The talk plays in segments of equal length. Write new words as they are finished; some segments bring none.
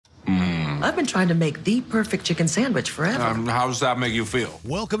I've been trying to make the perfect chicken sandwich forever. How does that make you feel?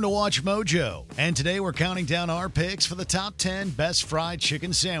 Welcome to Watch Mojo, and today we're counting down our picks for the top 10 best fried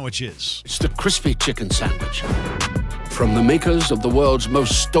chicken sandwiches. It's the crispy chicken sandwich from the makers of the world's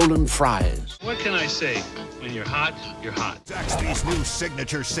most stolen fries. What can I say? When you're hot, you're hot. Tastiest new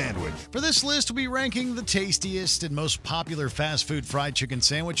signature sandwich. For this list, we'll be ranking the tastiest and most popular fast food fried chicken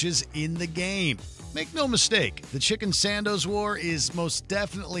sandwiches in the game. Make no mistake, the chicken sandos war is most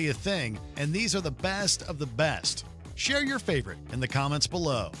definitely a thing, and these are the best of the best. Share your favorite in the comments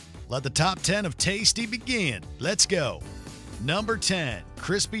below. Let the top 10 of tasty begin. Let's go. Number 10,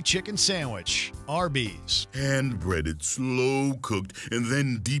 crispy chicken sandwich, Arby's. Hand-breaded, slow-cooked, and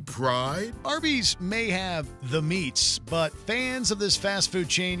then deep-fried? Arby's may have the meats, but fans of this fast food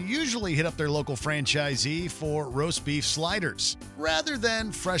chain usually hit up their local franchisee for roast beef sliders, rather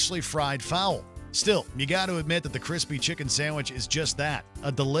than freshly fried fowl. Still, you got to admit that the crispy chicken sandwich is just that,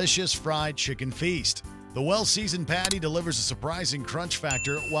 a delicious fried chicken feast. The well-seasoned patty delivers a surprising crunch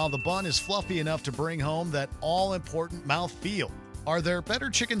factor, while the bun is fluffy enough to bring home that all-important mouthfeel. Are there better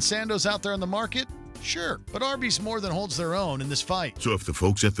chicken sandos out there on the market? Sure, but Arby's more than holds their own in this fight. So if the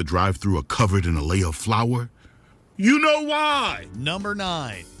folks at the drive-thru are covered in a layer of flour, you know why! Number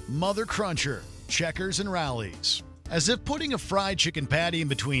 9, Mother Cruncher, Checkers and Rallies. As if putting a fried chicken patty in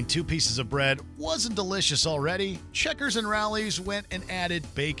between two pieces of bread wasn't delicious already, Checkers and Rallies went and added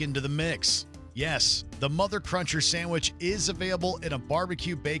bacon to the mix. Yes, the Mother Cruncher sandwich is available in a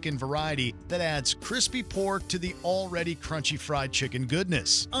barbecue bacon variety that adds crispy pork to the already crunchy fried chicken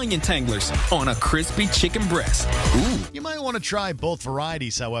goodness. Onion tanglers on a crispy chicken breast. Ooh. You might want to try both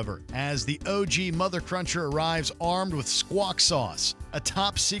varieties, however, as the OG Mother Cruncher arrives armed with squawk sauce, a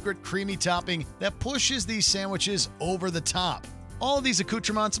top-secret creamy topping that pushes these sandwiches over the top. All of these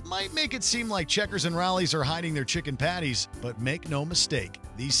accoutrements might make it seem like Checkers and Rallies are hiding their chicken patties, but make no mistake,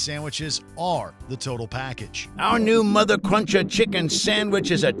 these sandwiches are the total package. Our new Mother Cruncher chicken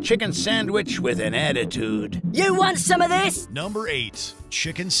sandwich is a chicken sandwich with an attitude. You want some of this? Number 8,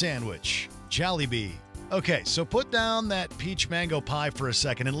 chicken sandwich, Jollibee. Okay, so put down that peach mango pie for a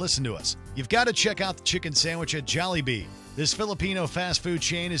second and listen to us. You've got to check out the chicken sandwich at Jollibee. This Filipino fast food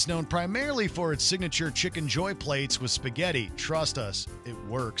chain is known primarily for its signature chicken joy plates with spaghetti. Trust us, it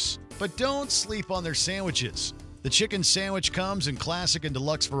works. But don't sleep on their sandwiches. The chicken sandwich comes in classic and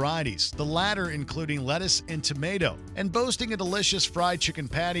deluxe varieties, the latter including lettuce and tomato, and boasting a delicious fried chicken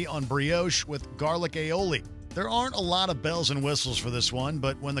patty on brioche with garlic aioli. There aren't a lot of bells and whistles for this one,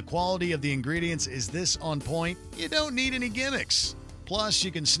 but when the quality of the ingredients is this on point, you don't need any gimmicks. Plus,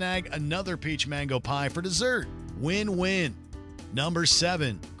 you can snag another peach mango pie for dessert. Win-win. Number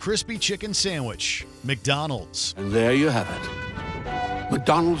 7, crispy chicken sandwich, McDonald's. And there you have it.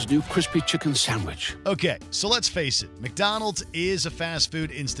 McDonald's new crispy chicken sandwich. Okay, so let's face it, McDonald's is a fast food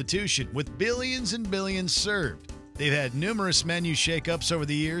institution with billions and billions served. They've had numerous menu shakeups over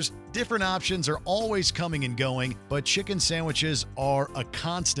the years. Different options are always coming and going, but chicken sandwiches are a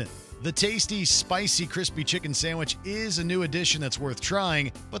constant. The tasty, spicy, crispy chicken sandwich is a new addition that's worth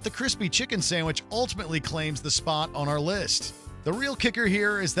trying, but the crispy chicken sandwich ultimately claims the spot on our list. The real kicker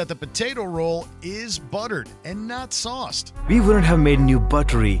here is that the potato roll is buttered and not sauced. We wouldn't have made new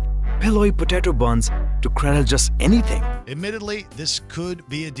buttery, pillowy potato buns to cradle just anything. Admittedly, this could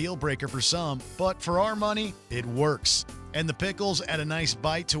be a deal breaker for some, but for our money, it works. And the pickles add a nice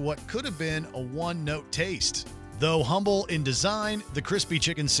bite to what could have been a one-note taste. Though humble in design, the crispy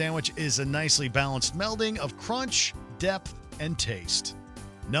chicken sandwich is a nicely balanced melding of crunch, depth, and taste.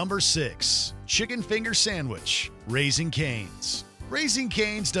 Number 6, chicken finger sandwich, Raising Cane's. Raising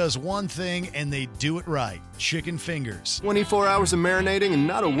Cane's does one thing and they do it right, chicken fingers. 24 hours of marinating and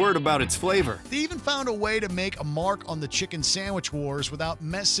not a word about its flavor. They even found a way to make a mark on the chicken sandwich wars without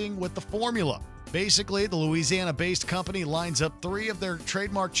messing with the formula. Basically, the Louisiana-based company lines up 3 of their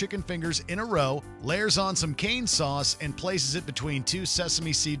trademark chicken fingers in a row, layers on some cane sauce, and places it between 2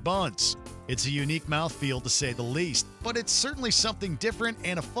 sesame seed buns. It's a unique mouthfeel to say the least, but it's certainly something different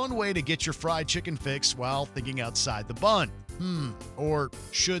and a fun way to get your fried chicken fix while thinking outside the bun. Or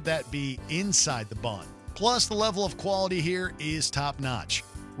should that be inside the bun? Plus, the level of quality here is top-notch.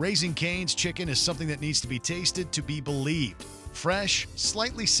 Raising Cane's chicken is something that needs to be tasted to be believed. Fresh,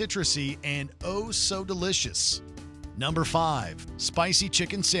 slightly citrusy, and oh so delicious. Number 5, spicy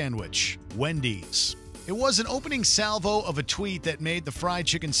chicken sandwich, Wendy's. It was an opening salvo of a tweet that made the fried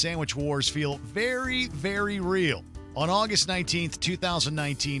chicken sandwich wars feel very, very real. On August 19th,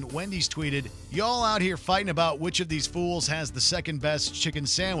 2019, Wendy's tweeted, "Y'all out here fighting about which of these fools has the second best chicken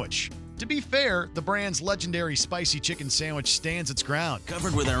sandwich." To be fair, the brand's legendary spicy chicken sandwich stands its ground.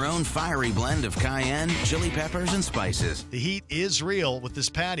 Covered with our own fiery blend of cayenne, chili peppers, and spices. The heat is real with this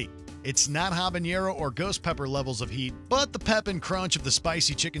patty. It's not habanero or ghost pepper levels of heat, but the pep and crunch of the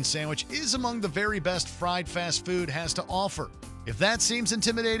spicy chicken sandwich is among the very best fried fast food has to offer. If that seems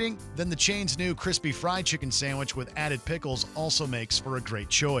intimidating, then the chain's new crispy fried chicken sandwich with added pickles also makes for a great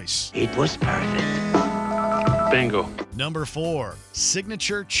choice. It was perfect. Bingo. Number 4,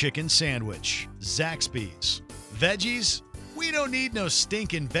 signature chicken sandwich, Zaxby's. Veggies? We don't need no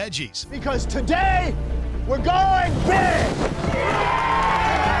stinking veggies. Because today, we're going big!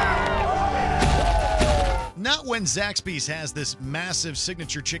 Not when Zaxby's has this massive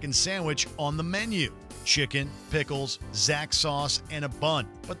signature chicken sandwich on the menu. Chicken, pickles, Zax sauce, and a bun.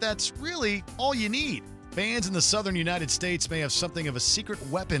 But that's really all you need. Fans in the southern United States may have something of a secret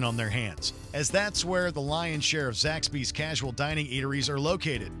weapon on their hands, as that's where the lion's share of Zaxby's casual dining eateries are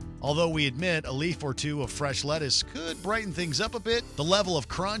located. Although we admit a leaf or two of fresh lettuce could brighten things up a bit, the level of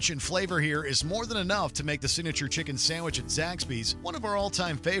crunch and flavor here is more than enough to make the signature chicken sandwich at Zaxby's one of our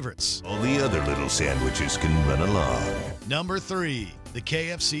all-time favorites. All the other little sandwiches can run along. Number 3, the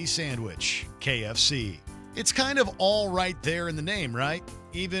KFC sandwich, KFC. It's kind of all right there in the name, right?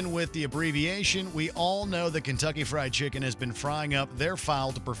 Even with the abbreviation, we all know that Kentucky Fried Chicken has been frying up their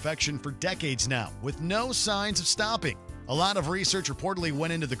fowl to perfection for decades now, with no signs of stopping. A lot of research reportedly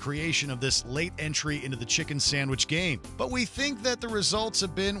went into the creation of this late entry into the chicken sandwich game, but we think that the results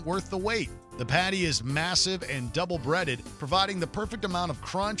have been worth the wait. The patty is massive and double-breaded, providing the perfect amount of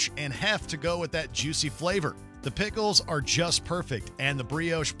crunch and heft to go with that juicy flavor. The pickles are just perfect, and the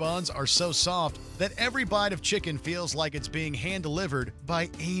brioche buns are so soft that every bite of chicken feels like it's being hand-delivered by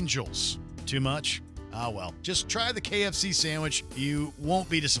angels. Too much? Ah well, just try the KFC sandwich. You won't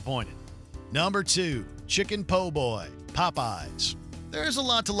be disappointed. Number 2, chicken po' boy, Popeyes. There's a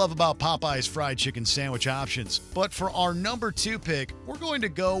lot to love about Popeyes fried chicken sandwich options, but for our number 2 pick, we're going to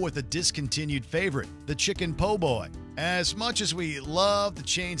go with a discontinued favorite, the chicken po' boy. As much as we love the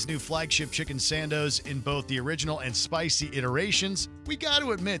chain's new flagship chicken sandos in both the original and spicy iterations, we got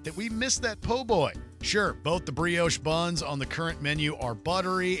to admit that we missed that po' boy. Sure, both the brioche buns on the current menu are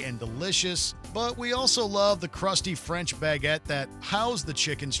buttery and delicious, but we also love the crusty French baguette that housed the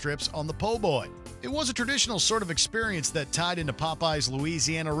chicken strips on the po' boy. It was a traditional sort of experience that tied into Popeye's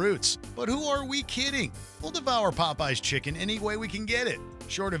Louisiana roots. But who are we kidding? We'll devour Popeye's chicken any way we can get it,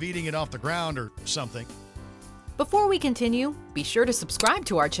 short of eating it off the ground or something. Before we continue, be sure to subscribe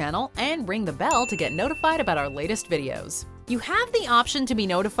to our channel and ring the bell to get notified about our latest videos. You have the option to be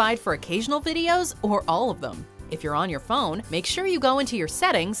notified for occasional videos or all of them. If you're on your phone, make sure you go into your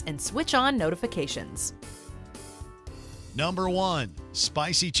settings and switch on notifications. Number 1,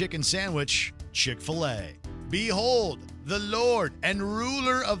 spicy chicken sandwich, Chick-fil-A. Behold, the Lord and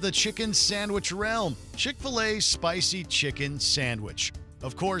ruler of the chicken sandwich realm, Chick-fil-A's spicy chicken sandwich.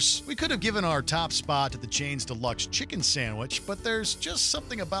 Of course, we could have given our top spot to the chain's deluxe chicken sandwich, but there's just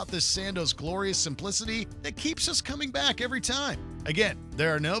something about this sando's glorious simplicity that keeps us coming back every time. Again,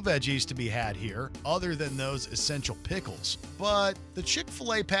 there are no veggies to be had here other than those essential pickles, but the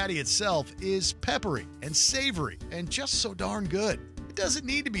Chick-fil-A patty itself is peppery and savory and just so darn good. It doesn't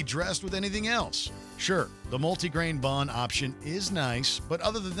need to be dressed with anything else. Sure, the multigrain bun option is nice, but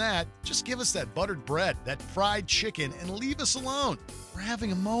other than that, just give us that buttered bread, that fried chicken, and leave us alone. We're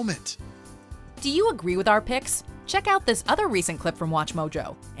having a moment. Do you agree with our picks? Check out this other recent clip from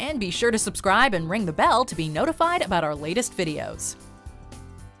WatchMojo, and be sure to subscribe and ring the bell to be notified about our latest videos.